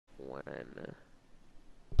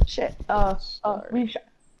Shit. Start.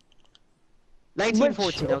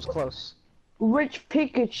 1914. That was close. Which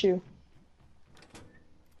Pikachu?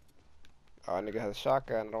 Oh, nigga has a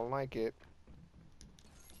shotgun. I don't like it.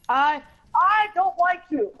 I don't like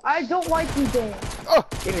you. I don't like you, Dan. Oh!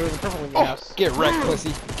 There's a purple in your house. Get wrecked,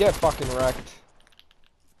 pussy. Get fucking wrecked.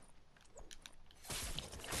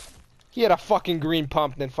 He had a fucking green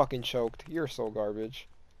pump, then fucking choked. You're so garbage.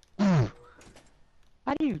 How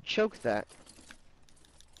do you choke that?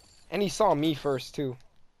 And he saw me first, too.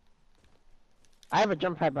 I have a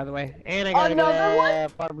jump pad, by the way, and I got Another a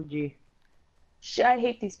Barbara G. Shit, I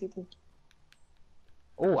hate these people.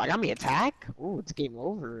 Oh, I got me attack. Oh, it's game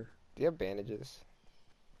over. Do you have bandages?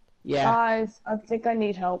 Yeah. Guys, I think I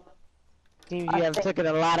need help. Seems you have taken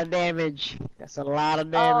a lot of damage. That's a lot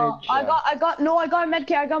of damage. I got a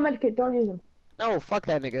medkit. I got a medkit. Don't use them. No, fuck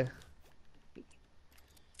that nigga.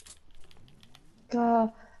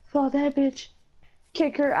 Fuck that bitch.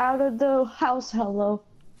 Kick her out of the house. Hello.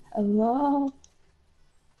 Hello.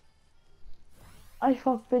 I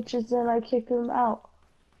fuck bitches and I kick them out.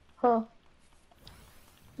 Huh.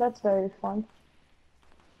 That's very fun.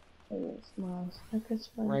 Smiles. That's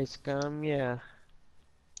fun. Rice gum, yeah.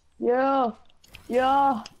 Yeah.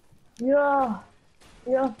 Yeah. Yeah.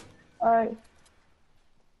 Yeah. Alright.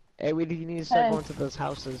 Hey, we need to start going to those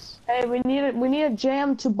houses. Hey, we need a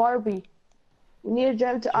jam to Barbie. We need a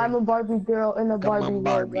jam to I'm a Barbie girl in a Barbie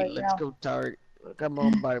world right let's now. go tart. Come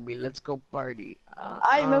on, Barbie, let's go party.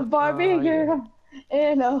 I'm a Barbie girl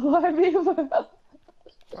in a Barbie world.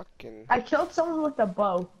 Fucking. I killed someone with a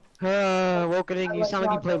bow. Wokening, you sound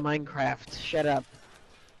like you play Minecraft. Shut up.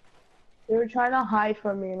 They were trying to hide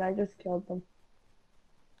from me and I just killed them.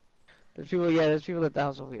 There's people at the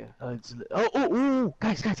house over here. Oh,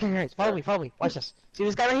 guys, follow me. Watch this. See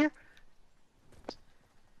this guy right here?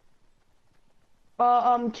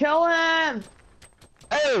 Kill him!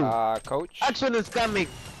 Oh! Coach? Action is coming!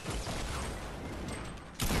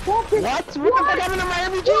 What? What the fuck happened to my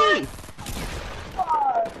RPG?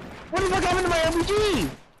 What the fuck happened to my RPG?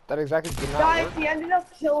 That exactly did not Guys, work. he ended up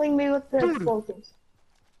killing me with the explosives.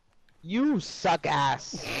 You suck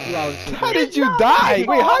ass. How did you die?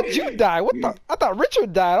 Wait, how did you die? What the? I thought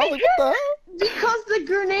Richard died. I was like, what the hell? Because the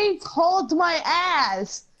grenade called my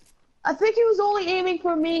ass. I think he was only aiming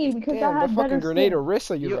for me because Damn, I had the better fucking grenade skin.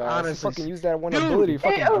 Orisa you ass. honestly Fucking use that one Dude, ability.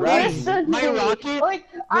 Fucking drag me. My rocket like,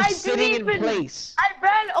 was sitting in place. I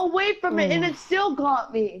ran away from it and it still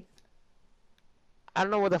got me. I don't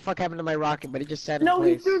know what the fuck happened to my rocket, but it just sat in No,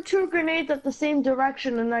 he place. threw 2 grenades at the same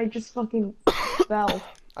direction and I just fucking fell.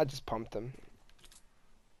 I just pumped him.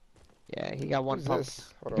 Yeah, he got one Who's pump.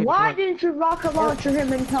 this? Hold on. Why didn't you rocket launcher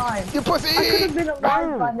him in time? You pussy! I could have been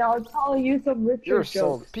alive by now. I'm telling you some Richard You're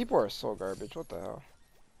jokes. people are so garbage. What the hell?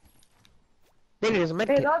 Maybe there's a Hey,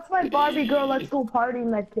 medkit. that's my Barbie girl. Let's go party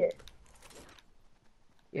medkit.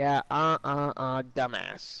 Yeah,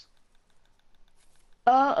 dumbass.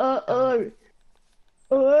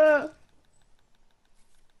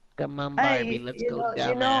 Come on, Barbie, let's go,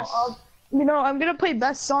 dumbass. You know, I'm gonna play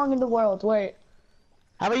best song in the world. Wait.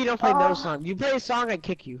 How about you don't play no song? You play a song, I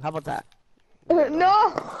kick you. How about that?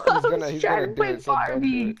 No. He's gonna do it. So don't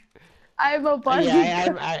do it. I'm a Barbie.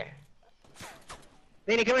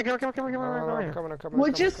 Danny, come here. I'm coming.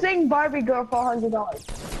 We'll just sing Barbie Girl for $100.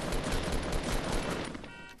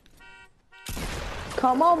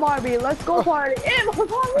 Come on, Barbie, let's go party. I'm a Barbie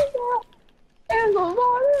girl. I'm a Barbie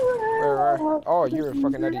girl. Where? Oh, you're a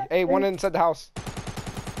fucking nutty. Hey, one inside the house.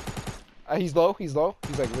 He's low. He's like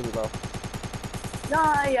really low.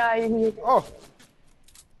 Nah, yeah, Oh.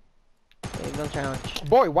 Hey, no challenge.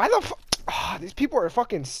 Boy, why the fuck? These people are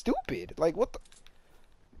fucking stupid. Like, what the?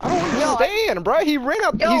 I don't understand, bro. He ran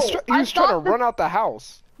out. He was trying to run out the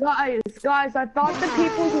house. Guys, I thought the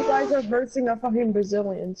people you guys are versing are fucking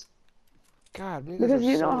Brazilians. God, because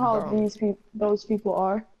you know how those people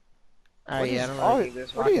are. Yeah, I don't know.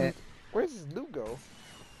 This rocket. Where does this loot go?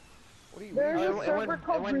 What are you? There's a server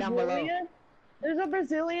called Brazilian. There's a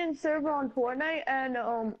Brazilian server on Fortnite, and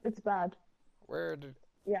it's bad. Where did?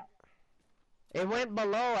 Yeah. It went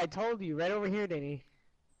below. I told you, right over here, Danny.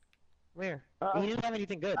 Where? He didn't have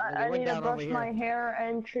anything good. I need to brush my hair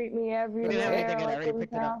and treat me everywhere like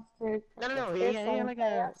fantastic. No. He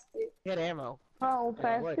had ammo. Oh,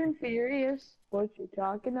 Fast and Furious. What you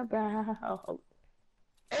talking about?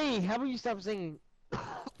 Hey, how about you stop singing?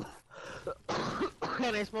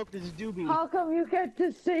 And I smoke this doobie. How come you get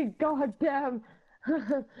to sing? Goddamn.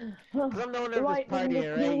 Cause I'm the owner of this party,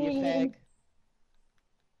 alright, you fag.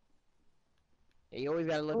 Yeah, you always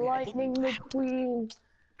gotta look at Lightning McQueen.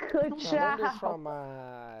 Good job. From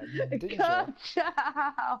Good job.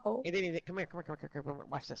 Hey, Danny, come here.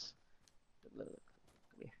 Watch this. Look,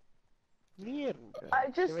 come here. Mierda. I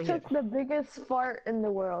just Come took here. the biggest fart in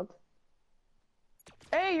the world.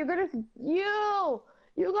 Hey, you're gonna you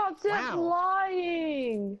got sent Wow.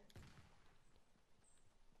 flying.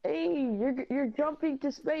 Hey, you're jumping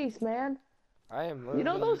to space, man. I am You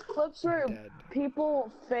know literally those clips where dead.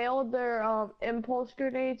 people failed their impulse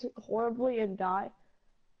grenades horribly and die?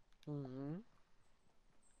 Mm-hmm.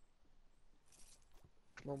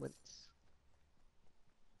 Moments.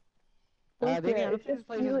 Look Danny, I at don't it's think this just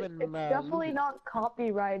place has it's been definitely looted. not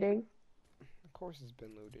copywriting. Of course, it's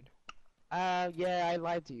been looted. Yeah, I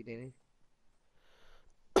lied to you, Danny.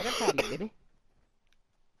 I got tired of you, baby.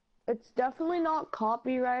 It's definitely not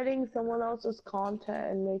copywriting someone else's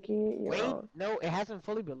content and making it your Wait, own. no, it hasn't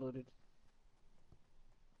fully been looted.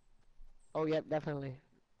 Oh, yep, definitely.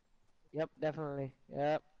 Yep, definitely.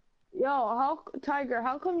 Yep. Yo, Tiger,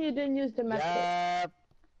 how come you didn't use the med kit? Yep.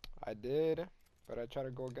 I did, but I tried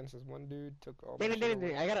to go against this one dude, took all my Danny, shit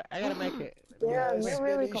Danny, away. Danny, I gotta make it. Let me get Yeah, it. Come Yes, here. you're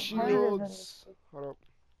really many competitive in shields. this. Hold up.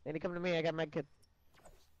 Danny, come to me. I got my kid.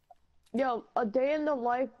 Yo, a day in the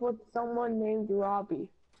life with someone named Robbie.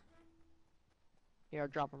 Here, I'll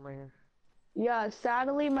drop him right here. Yeah,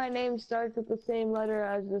 sadly my name starts with the same letter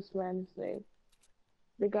as this man's name.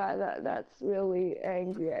 The guy that's really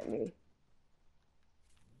angry at me.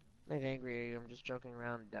 I'm not angry at you. I'm just joking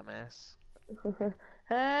around, dumbass.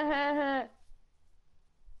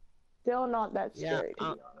 Still not that Yeah, scary, to be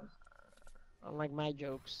honest. unlike my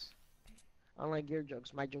jokes. Unlike your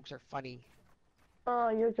jokes, my jokes are funny. Oh,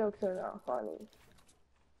 your jokes are not funny.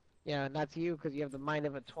 Yeah, not to you, because you have the mind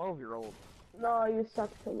of a 12-year-old. No, you suck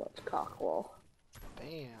too much, cockwall.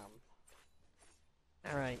 Damn.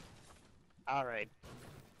 Alright. Alright.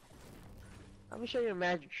 Let me show you a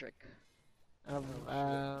magic trick.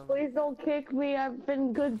 Please don't kick me, I've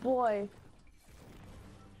been good boy.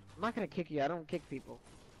 I'm not gonna kick you, I don't kick people.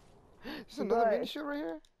 There's another But mini shield right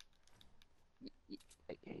here?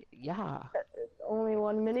 Yeah. it's only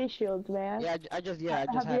one mini shield, man. Yeah, I just Have you had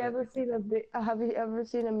it. ever seen have you ever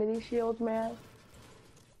seen a mini shield, man?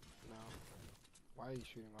 No. Why are you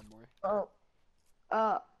shooting my boy?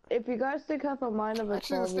 Oh, if you guys think I have a mind of a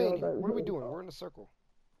Actually, this 12-year-old, thing. What are we doing? We're in a circle.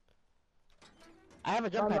 I have a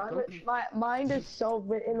jump pad, coach. my mind is so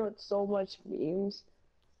written with so much memes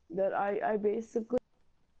that I basically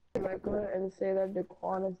regular and say that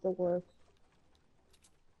Daquan is the worst.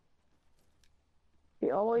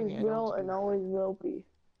 He always Yeah, I don't will and always will be.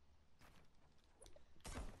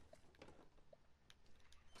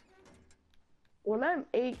 When I'm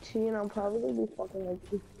 18, I'm probably gonna be fucking like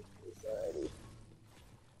 2 already.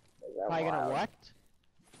 Probably gonna what?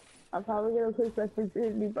 I'm probably gonna lose my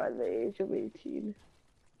virginity by the age of 18.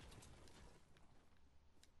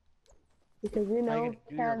 Because you know,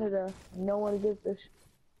 Canada, no one gives a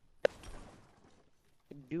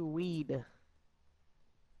Do weed.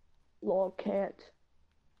 Lol, can't.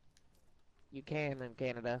 You can in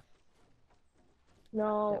Canada.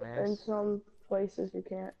 No, Dumbass. in some places you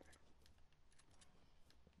can't.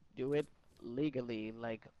 Do it legally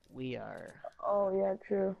like we are. Oh yeah,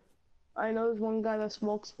 true. I know there's one guy that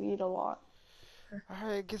smokes weed a lot.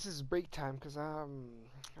 Alright, I guess it's break time, because I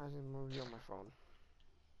didn't move you on my phone.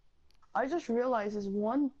 I just realized it's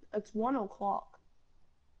 1 o'clock.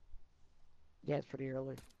 Yeah, it's pretty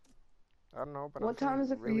early. I don't know, but What I'm time feeling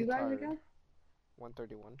is it for really you guys tired. again?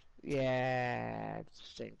 1:31. Yeah, it's the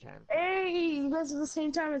same time. Hey, you guys are the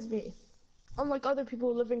same time as me. Unlike other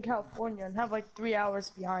people who live in California and have like 3 hours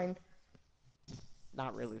behind.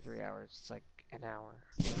 Not really 3 hours. It's like an hour.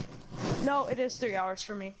 No, it is 3 hours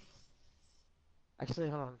for me. Actually,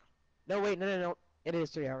 hold on. No, wait, no. It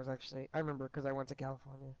is 3 hours, actually. I remember because I went to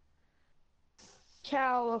California.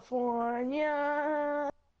 California.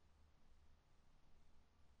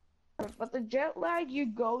 But the jet lag you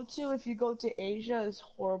go to if you go to Asia is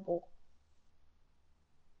horrible.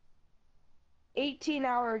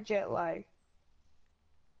 18-hour jet lag.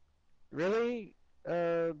 Really?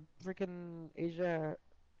 Freaking Asia.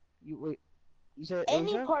 Wait. You said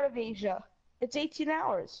Any Asia? part of Asia. It's 18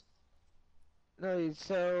 hours. No,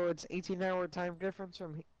 so it's 18-hour time difference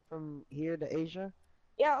from here to Asia?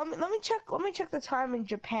 Yeah, let me check the time in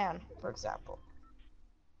Japan, for example.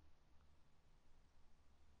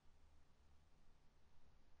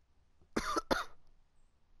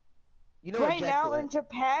 You know what Right jet now lag? in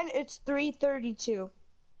Japan it's 3:32.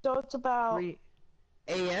 So it's about 3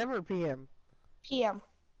 a.m. or p.m.? PM.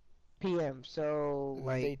 p.m. So This is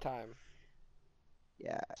like daytime.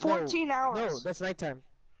 yeah. 14 No, hours. that's nighttime.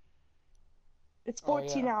 It's Oh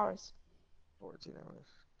 14 yeah. hours. 14 hours.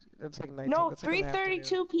 That's like nighttime. No, That's like in the afternoon.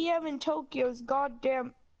 3:32 PM in Tokyo is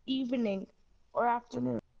goddamn evening or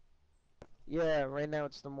afternoon. Yeah, right now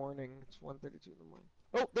it's the morning. It's 1:32 in the morning.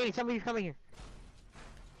 Oh, Danny, somebody's coming here.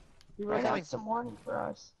 People are Right now coming. it's the morning for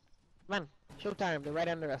us. Come on, showtime. They're right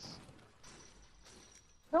under us.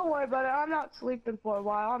 Don't worry about it. I'm not sleeping for a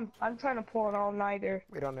while. I'm trying to pull an all-nighter.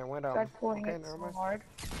 Wait on there, went Tried pulling okay, it never so mind. hard.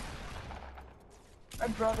 My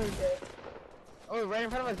brother did. Oh, right in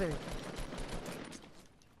front of us, Danny.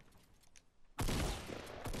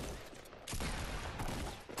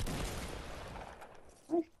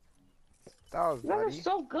 That was You guys are nutty.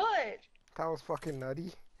 so good. That was fucking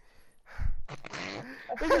nutty.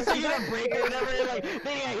 This is taking a break or whatever. You're like,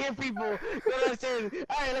 Danny, I hear people. Go downstairs.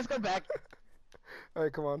 Alright, let's go back.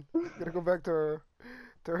 Alright, come on. Gotta go back to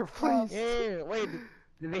her place. Yeah, wait.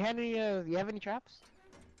 Did they have any, you have any traps?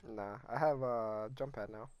 Nah, I have a jump pad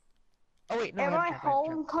now. Oh, wait, no, In I have my a trap, I have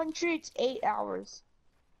a home country, it's 8 hours.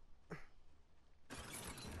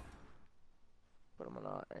 Put them on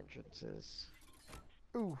our entrances.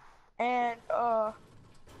 Ooh. And,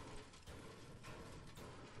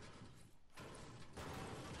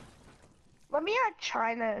 let me add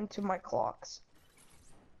China into my clocks.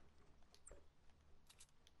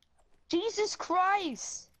 Jesus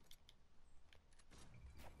Christ!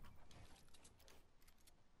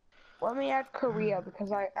 Let me add Korea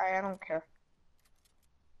because I don't care.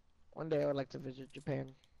 One day I would like to visit Japan.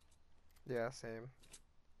 Yeah, same.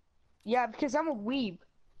 Yeah, because I'm a weeb.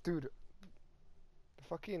 Dude, the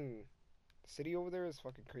fucking city over there is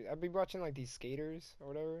fucking crazy. I've been watching like these skaters or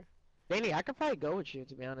whatever. Danny, I could probably go with you,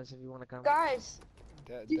 to be honest, if you want to come. Guys,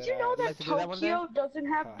 did you know that like to do that one day? Tokyo doesn't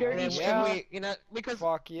have dirty And streets? Yeah. we, you know, because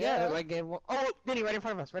Fuck yeah. like oh, Danny, right in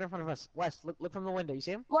front of us, right in front of us. West, look from the window. You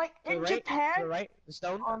see him? Like To the in right, Japan? to the right, the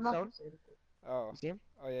stone, Oh, not stone. the same. Oh. You see him?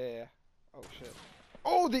 Oh yeah, yeah. Oh shit.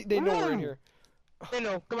 Oh, they know we're in here. They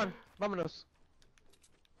know. Come on, vámonos. Should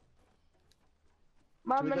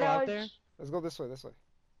we Mama go out there? Let's go this way, this way.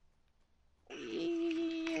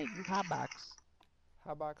 Hot box.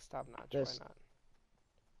 Hot box, top notch. Yes. Why not?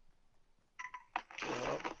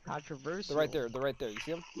 Controversial. They're right there. You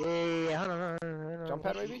see them? Yeah, hold on. Jump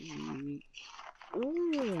pad, maybe?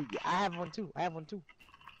 Ooh, I have one too.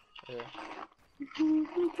 Yeah.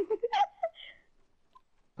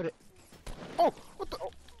 Put it. Oh, what the?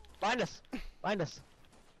 Oh. Find us.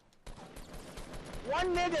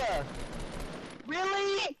 One nigga.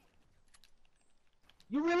 Really?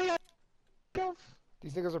 You really are?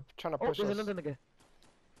 These niggas are trying to Oh, push there's us. another nigga.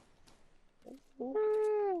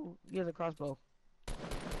 Ooh, he has a crossbow.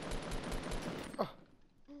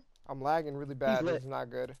 I'm lagging really bad. lit. This is not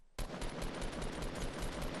good.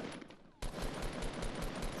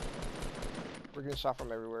 We're getting shot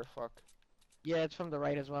from everywhere. Fuck. Yeah, it's from the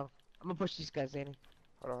right as well. I'm gonna push these guys, Danny.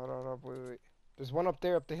 Hold on. Wait. There's one up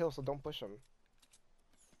there up the hill, so don't push them.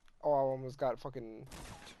 Oh, I almost got fucking.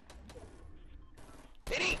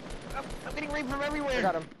 Danny! I'm getting raped from everywhere! I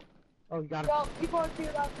got him. Oh, you got him. Well, people are doing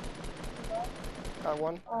that. Got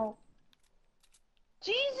one. Oh.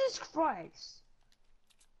 Jesus Christ!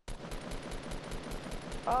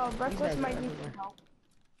 Reckless guys might are need everywhere. some help.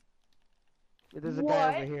 There's a What?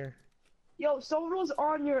 guy over here. Yo, someone was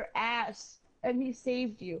on your ass, and he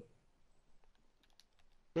saved you.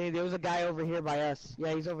 Hey, there was a guy over here by us.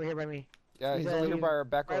 Yeah, he's over here by me. Yeah, he's He's, over here he's by our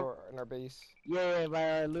back right- or in our base. Yeah,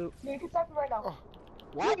 by our loot. You can stop him right now. Oh.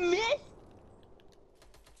 What? You missed?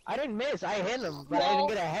 I didn't miss. I hit him, but I didn't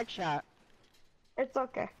get a headshot. It's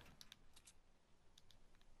okay.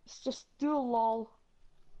 It's just do a lol.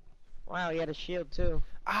 Wow, he had a shield too.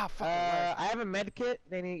 Ah, fucking lag. I have a med kit.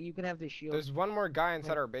 Then you can have the shield. There's one more guy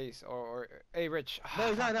inside our base. Or hey, Rich. No,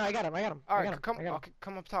 he's not. No, I got him. All I right, got him. come. I got him. Okay,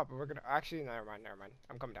 come up top. We're gonna. Actually, never mind.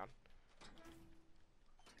 I'm coming down.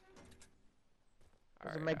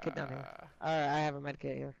 There's a med kit down here. Alright, I have a med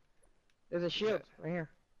kit here. There's a shield right here.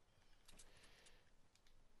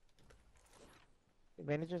 The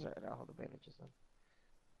bandages? Alright, I'll hold the bandages then.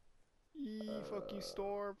 Fuck you,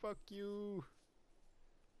 Storm. Fuck you.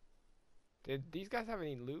 Did these guys have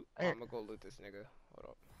any loot? Oh, Here. I'm gonna go loot this nigga. Hold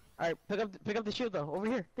up. Alright, pick up the shield though. Over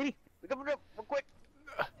here. Diddy, pick up it up real quick.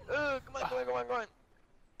 Come on.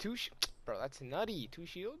 Bro, that's nutty. 2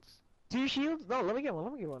 shields? 2 shields? No, let me get one,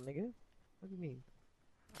 nigga. What do you mean?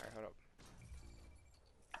 Alright, hold up.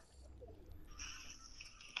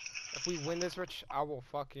 If we win this, Rich, I will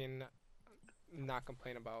fucking not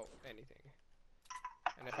complain about anything.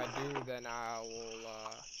 And if I do, then I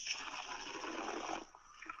will,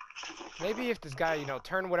 maybe if this guy,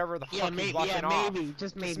 turn whatever the fuck he's watching off. maybe.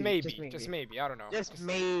 Just maybe. Just maybe. I don't know. Just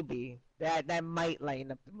maybe. That might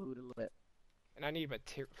lighten up the mood a little bit. And I need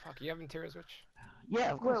material. Fuck, you have materials, Rich?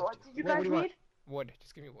 Yeah, of course. Wait, what did you What guys do you want? need? Wood.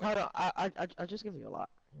 Just give me wood. Hold on, I'll just give you a lot.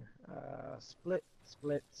 Split.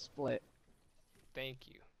 Thank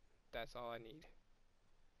you. That's all I need.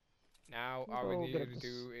 Now We'll all we go need get to this.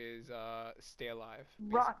 do is stay alive,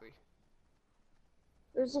 Run. basically.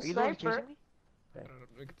 There's a Are you the one chasing sniper. me? I don't know,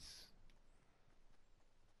 look, it's...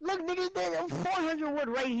 Look, nigga, there's 400 wood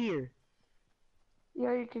right here.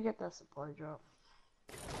 Yeah, you can get that supply drop.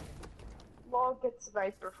 Well, get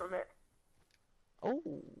sniper from it. Oh.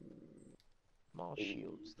 Small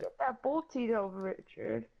shields. Get that bolted over,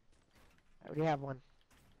 Richard. I already have one.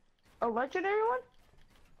 A legendary one?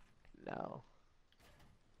 No.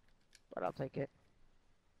 But I'll take it.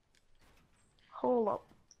 Hold up.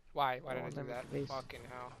 Why did I Oh, do never that? face. Fucking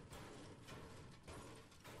hell.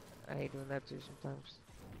 I hate doing that too sometimes.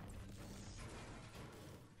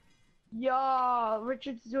 Yeah,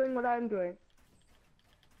 Richard's doing what I'm doing.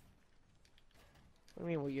 What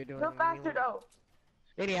do you mean what you're doing? Jump faster though.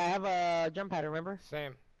 Lady, I have a jump pad, remember?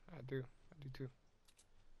 Same. I do too.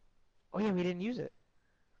 Oh yeah, we didn't use it.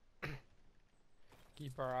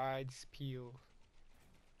 Keep our eyes peeled.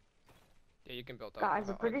 Yeah, you can build up. Guys,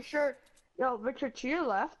 I'm pretty sure. Yo, Richard, to your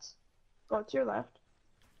left. Go to your left.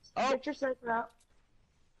 Oh! Get your sniper out.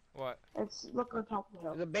 What? And look on top of the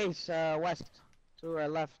hill. The base, west. To our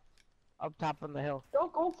left. Up top on the hill.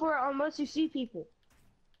 Don't go for it unless you see people.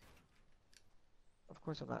 Of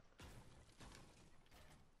course I'm not.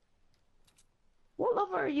 What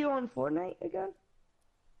level are you on Fortnite again?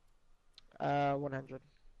 100.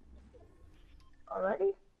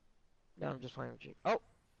 Already? No, I'm just playing with you. Oh!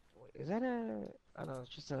 Wait, is that a... I don't know,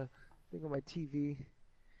 it's just a thing on my TV. I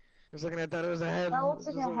was looking at that, it was a head. That looks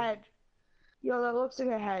like a head. Yo, that looks like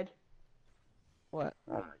a head. What?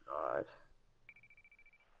 Oh my god.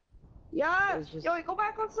 Yeah! It's just- Yo, wait, go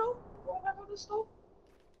back on scope. Go back on the scope.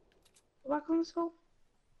 Go back on the scope.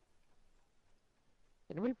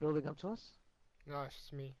 Anybody building up to us? No, it's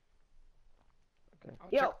just me. Okay. I'll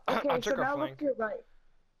Yo, check, okay, I'll so check our now flank. look to your right.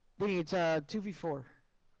 Wait, it's 2v4.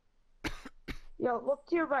 Yo, look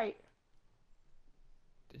to your right.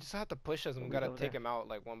 They just have to push us and we Over gotta there. take them out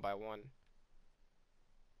like one by one.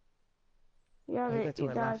 Yeah, I think they, that's to you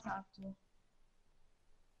our guys left. have to.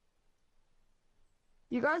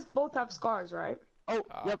 You guys both have scars, right? Oh,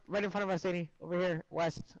 yep, right in front of us, Danny. Over here,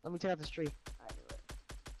 west. Let me check out this tree. I knew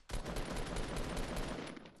it.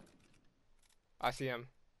 I see him.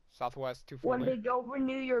 Southwest When 240. they don't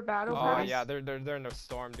renew your battle Oh pass. yeah, they're in the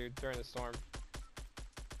storm, dude. They're in the storm.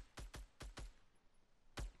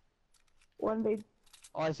 When they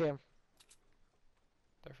Oh, I see him.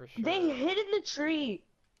 They're for sure. They hid in the tree.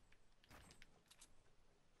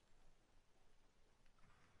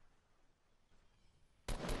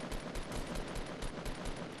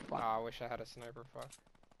 Ah, I wish I had a sniper. Fuck.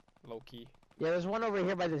 Low key. Yeah, there's one over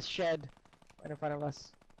here by this shed. Right in front of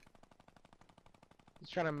us. He's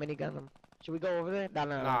trying to minigun them. Should we go over there? No.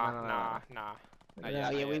 Nah. No, Not yeah,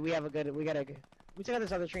 yet. we have a good, we gotta, we check out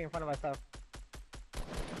this other tree in front of us though.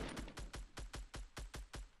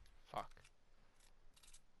 Fuck.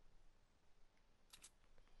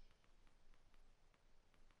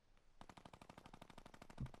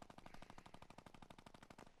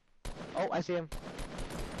 Oh, I see him.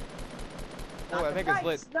 Oh, that nigga's Nice,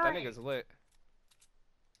 lit. That nice. nigga's lit.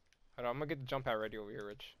 Hold on, I'm gonna get the jump pad ready over here,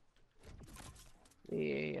 Rich.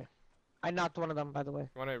 Yeah. I knocked one of them, by the way.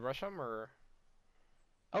 You wanna rush him or?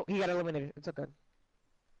 Oh, he got eliminated. It's okay.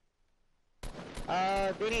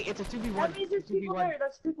 Danny, it's a 2v1. That means there's It's a people 2v1. there.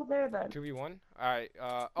 That's people there then. 2v1? Alright,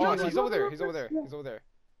 oh, No, he's no, over there. no, He's over there. yeah. He's over there.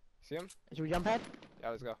 See him? Should we jump pad? Yeah,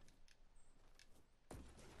 let's go.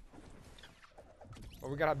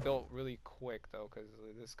 Well, we gotta build really quick though, cause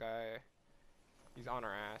this guy, he's on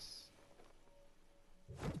our ass.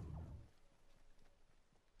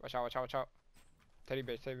 Watch out! Watch out! Watch out! Teddy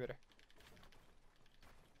bear! Teddy bear!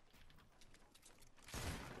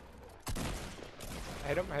 I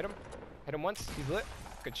hit him! I hit him! Hit him once. He's lit.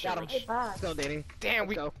 Good shit, Got him. Rich. Get back. Let's go, Danny. Damn,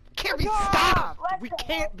 we Let's go. can't be Let's go! stopped. Let's We go!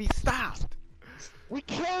 can't be stopped. We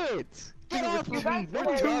can't! Get Dude, off we're of me! two. We're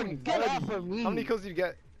We're done! two. Get off of me! How many kills did you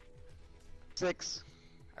get? 6.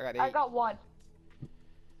 I got 8. I got one.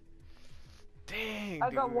 Dang,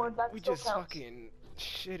 I got dude. one, that We still just counts. fucking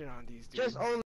shitted on these dudes. Just only